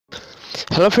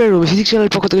Hello friend, physics channel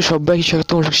পক্ষ থেকে সবাইকে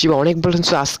স্বাগত। শিবা অনেক বলেন।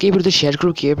 সো আজকে এই ভিডিওতে শেয়ার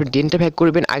করব কীভাবে ডেন্টটা হ্যাক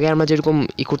করবেন। আগে আমরা যেরকম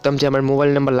করতাম যে আমার মোবাইল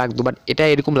নাম্বার লাগতো, বাট এটা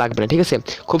এরকম লাগবে না, ঠিক আছে?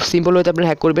 খুব সিম্পল ওয়েতে আপনারা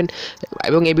হ্যাক করবেন।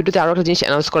 এবং এই ভিডিওতে আরও একটা জিনিস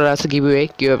অ্যানাউন্স করা আছে, গিভওয়ে,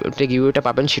 কীভাবে আপনি গিভওয়েটা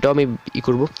পাবেন সেটাও আমি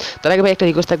করবো। তার আগে ভাই একটা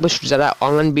রিকোয়েস্ট থাকবে, যারা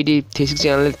অনলাইন বিডি ফিজিক্স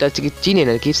চ্যানেলটা চিনেন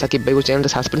আর কি, সাকিব ভাই ওর চ্যানেলটা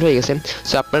সাসপেন্ড হয়ে গেছে।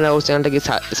 সো আপনারা ওর চ্যানেলটাকে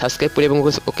সাবস্ক্রাইব করে এবং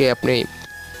ওকে আপনি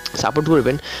সাপোর্ট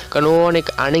করবেন, কারণ ও অনেক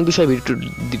আর্নিং বিষয়ে ভিডিও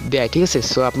দেয়, ঠিক আছে?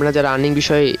 সো আপনারা যারা আর্নিং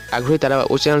বিষয়ে আগ্রহী তারা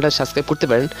ও চ্যানেলটা সাবস্ক্রাইব করতে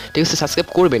পারেন, ঠিক আছে? সাবস্ক্রাইব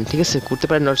করবেন, ঠিক আছে? করতে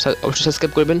পারেন, অবশ্যই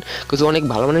সাবস্ক্রাইব করবেন, কিন্তু অনেক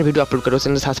ভালো মানের ভিডিও আপলোড করে। ও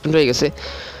চ্যানেলটা সাসপেন্ড হয়ে গেছে,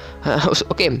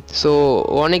 ওকে? সো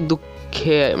অনেক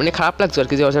দুঃখে মানে খারাপ লাগছে আর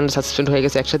কি যে ও চ্যানেলটা সাসপেন্ড হয়ে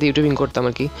গেছে। একসাথে ইউটিউবিং করতাম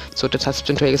আর কি, সো ওটা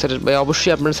সাসপেন্ড হয়ে গেছে।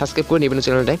 অবশ্যই আপনারা সাবস্ক্রাইব করে নেবেন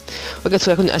চ্যানেলটায়, ওকে? সো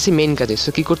এখন আসি মেইন কাজে। সো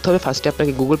কী করতে হবে, ফার্স্টে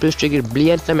আপনাকে গুগল প্লে স্টোরে গিয়ে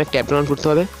ব্রিলিয়ান্ট নামে একটা অ্যাপ ডাউনলোড করতে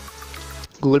হবে।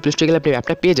 গুগল প্লে স্টোরে গেলে আপনি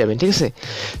অ্যাপটা পেয়ে যাবেন, ঠিক আছে?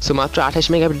 সো মাত্র 28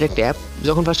 মেগাবাইটের একটা অ্যাপ।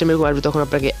 যখন ফার্স্ট টাইম এরকম আসবে তখন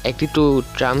আপনাকে অ্যাগ্রি টু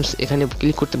টার্মস এখানে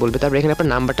ক্লিক করতে বলবে, তারপরে এখানে আপনার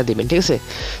নাম্বারটা দেবেন, ঠিক আছে?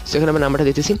 সো এখানে আমার নাম্বারটা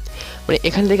দিতেছি। মানে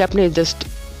এখান থেকে আপনি জাস্ট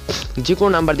যে কোনো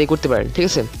নাম্বার দিয়ে করতে পারেন, ঠিক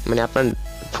আছে? মানে আপনার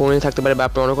ফোনে থাকতে পারে বা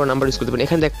আপনি অন্য কোনো নাম্বার ইউজ করতে পারেন।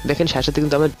 এখানে দেখেন সাথে সাথে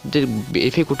কিন্তু আমার যে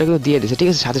ভেরিফাই কোডটা কিন্তু দিয়ে দিয়েছে, ঠিক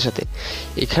আছে? সাথে সাথে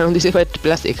এখানেও দিয়েছে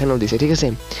প্লাস এখানেও দিয়েছে, ঠিক আছে?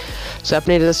 সো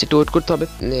আপনি এটা জাস্ট একটু ওয়েট করতে হবে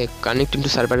কানেক্টিং টু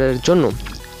সার্ভারের জন্য,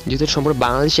 যেহেতু সম্পূর্ণ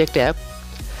বাংলাদেশি একটা অ্যাপ।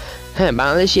 হ্যাঁ,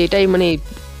 বাংলাদেশে এটাই মানে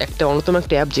একটা অন্যতম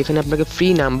একটা অ্যাপ যেখানে আপনাকে ফ্রি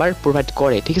নাম্বার প্রোভাইড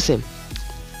করে, ঠিক আছে?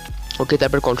 ওকে,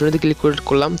 তারপর কন্টিনিউতে ক্লিক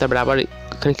করলাম, তারপর আবার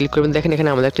এখানে ক্লিক করবেন। দেখেন এখানে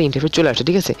আমাদের একটা ইন্টারফেস চলে আসে,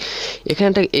 ঠিক আছে?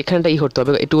 এখানটা করতে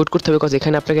হবে, একটু ওয়েট করতে হবে, কারণ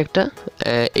এখানে আপনাকে একটা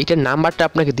এইটার নাম্বারটা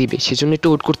আপনাকে দিবে, সেজন্য একটু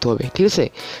ওয়েট করতে হবে, ঠিক আছে?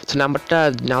 সো নাম্বারটা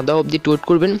না দেওয়া অবধি একটু ওয়েট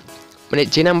করবেন, মানে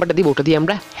যে নাম্বারটা দিব ওটা দিয়ে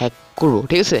আমরা হ্যাক করবো,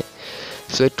 ঠিক আছে?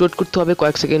 সো একটু ওয়েট করতে হবে,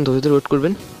 কয়েক সেকেন্ড ধরে ধরে ওয়েট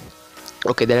করবেন।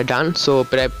 ওকে, দ্যাট ডান। সো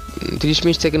প্রায় 30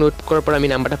 মিনিট সেকেন্ড ওয়েট করার পর আমি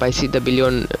নাম্বারটা পাইছি, দ্য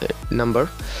বিলিয়ন নাম্বার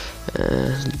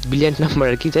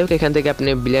আর কি। যাই হোক, এখান থেকে আপনি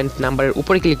বিলিয়ন নাম্বারের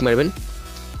উপরে ক্লিক মারবেন,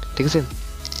 ঠিক আছে?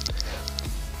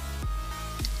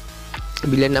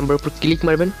 বিলিয়ন নাম্বারের উপর ক্লিক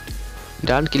মারবেন,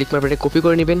 ডান। ক্লিক মারবেন, এটা কপি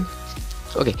করে নেবেন।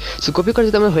 ওকে, সো কপি করা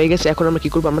যদি আমার হয়ে গেছে, এখন আমরা কী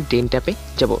করবো, আমরা ডেন্ট অ্যাপে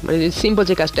যাবো। মানে সিম্পল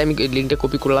যে কাজটা, আমি লিঙ্কটা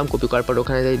কপি করলাম, কপি করার পর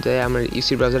ওখানে যাই আমার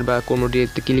ইউসি ব্রাউজার বা কোনো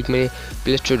ডিরেক্টে ক্লিক মেরে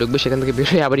প্লে স্টোরে ঢুকবে, সেখান থেকে বের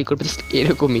হয়ে আবারই করবে,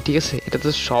 এরকমই, ঠিক আছে? এটা তো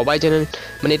সবাই জানেন,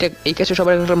 মানে এটা এই কাজটা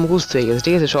সবার একটা মুখস্থ হয়ে গেছে,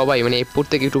 ঠিক আছে? সবাই মানে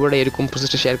প্রত্যেক ইউটিউবাররা এরকম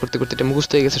প্রসেসটা শেয়ার করতে করতে এটা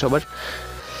মুখস্থ হয়ে গেছে সবার।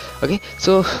 ওকে,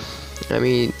 সো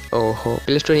আমি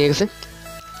প্লে স্টোরে নিয়ে গেছে,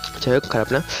 যাই হোক, খারাপ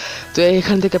না। তো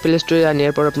এখান থেকে প্লে স্টোরে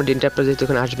নেওয়ার পর আপনার ডেন্ট অ্যাপটা যেহেতু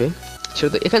এখানে আসবে, সেটা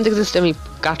তো এখান থেকে জাস্ট আমি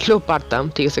কাটলেও পারতাম,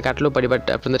 ঠিক আছে? কাটলেও পারি, বাট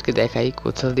আপনাদেরকে দেখাই,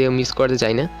 কোথাও দিয়ে মিস করতে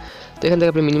চাই না। তো এখান থেকে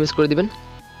আপনি মিনিমাইজ করে দেবেন,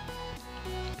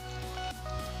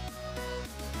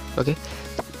 ওকে?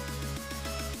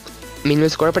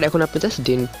 মিনিমাইজ করার পর এখন আপনি জাস্ট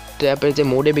ডেন্ট অ্যাপের যে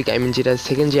মোডে আই মিন যেটা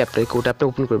সেকেন্ড যে অ্যাপটা, ওটা আপনি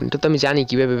ওপেন করবেন। এটা তো আমি জানি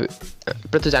কীভাবে,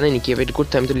 আপনারা তো জানেনি কীভাবে এটা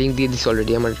করতে। আমি তো লিঙ্ক দিয়ে দিচ্ছি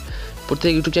অলরেডি আমার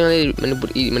প্রত্যেক ইউটিউব চ্যানেলে,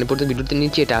 মানে প্রত্যেক ভিডিওতে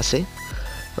নিচে এটা আছে,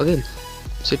 ওকে?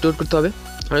 সেটা ওয়েট করতে হবে।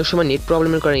 অনেক সময় নেট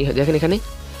প্রবলেমের কারণে দেখেন এখানে,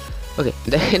 ওকে,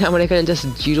 দেখেন আমার এখানে জাস্ট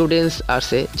 0 ডেন্স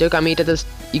আসছে। যাই হোক, আমি এটা জাস্ট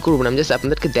করবো না, আমি জাস্ট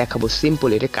আপনাদেরকে দেখাবো সিম্পল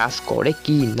এটা কাজ করে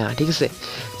কি না, ঠিক আছে?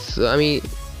 সো আমি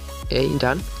এই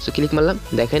ডান। সো ক্লিক মারলাম,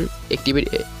 দেখেন অ্যাক্টিভেট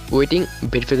ওয়েটিং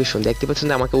ভেরিফিকেশন, দেখতে পাচ্ছেন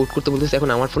যে আমাকে ওয়েট করতে বলতেছে। এখন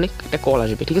আমার ফোনে একটা কল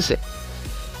আসবে, ঠিক আছে?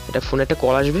 এটা ফোনে একটা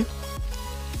কল আসবে,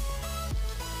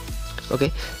 ওকে?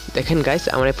 দেখেন গাইস,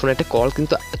 আমার ফোনে একটা কল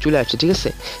কিন্তু চলে আসছে, ঠিক আছে?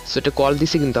 সো এটা কল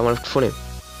দিছে কিন্তু আমার ফোনে।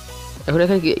 এখন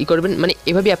এখানে কী করবেন, মানে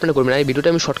এভাবেই আপনারা করবেন। আর এই ভিডিওটা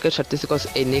আমি শর্টকাট ছাড়তেছি, কজ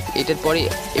এই এটার পরে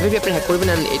এভাবেই আপনি হ্যাক করবেন।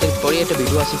 আর এটার পরে একটা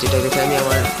ভিডিও আছে যেটা দেখে আমি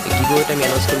আমার গিভওয়েটা আমি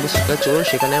অ্যানাউন্স করবো, সেটা চলুন,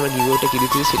 সেখানে আমার গিভওয়েটা কী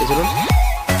দিতেছি সেটা চলুন।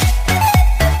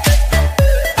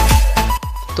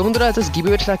 তো বন্ধুরা, জাস্ট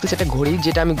গিভওয়েটা রাখতেছে একটা ঘড়ি,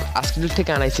 যেটা আমি আজকের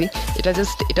থেকে আনাইছি।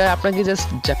 এটা আপনাকে জাস্ট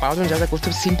পাওয়ার জন্য যা যা করতে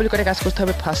হবে, সিম্পল করে কাজ করতে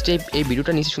হবে। ফার্স্টে এই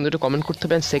ভিডিওটা নিচে সুন্দর করে কমেন্ট করতে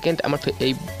হবে, অ্যান্ড সেকেন্ড আমার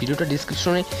এই ভিডিওটা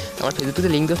ডিসক্রিপশনে আমার ফেসবুকে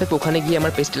লিঙ্ক দেওয়া থাকবে, ওখানে গিয়ে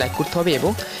আমার পেজটা লাইক করতে হবে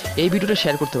এবং এই ভিডিওটা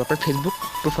শেয়ার করতে হবে আপনার ফেসবুক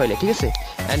প্রোফাইলে, ঠিক আছে?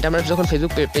 অ্যান্ড আমরা যখন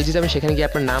ফেসবুক পেজে যাবেন, সেখানে গিয়ে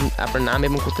আপনার নাম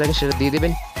এবং কোথায় থাকে সেটা দিয়ে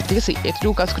দেবেন, ঠিক আছে?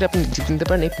 এটুকু কাজ করে আপনি জিতে নিতে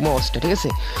পারেন এই মসটা, ঠিক আছে?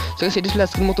 সেটা ছিল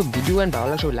আজকের মতো ভিডিও। অ্যান্ড ভালো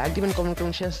লাগলে সবাই লাইক দেবেন, কমেন্ট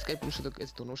করুন, শেয়ার, সাবস্ক্রাইব করুন।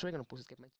 ধন্যবাদ সবাই।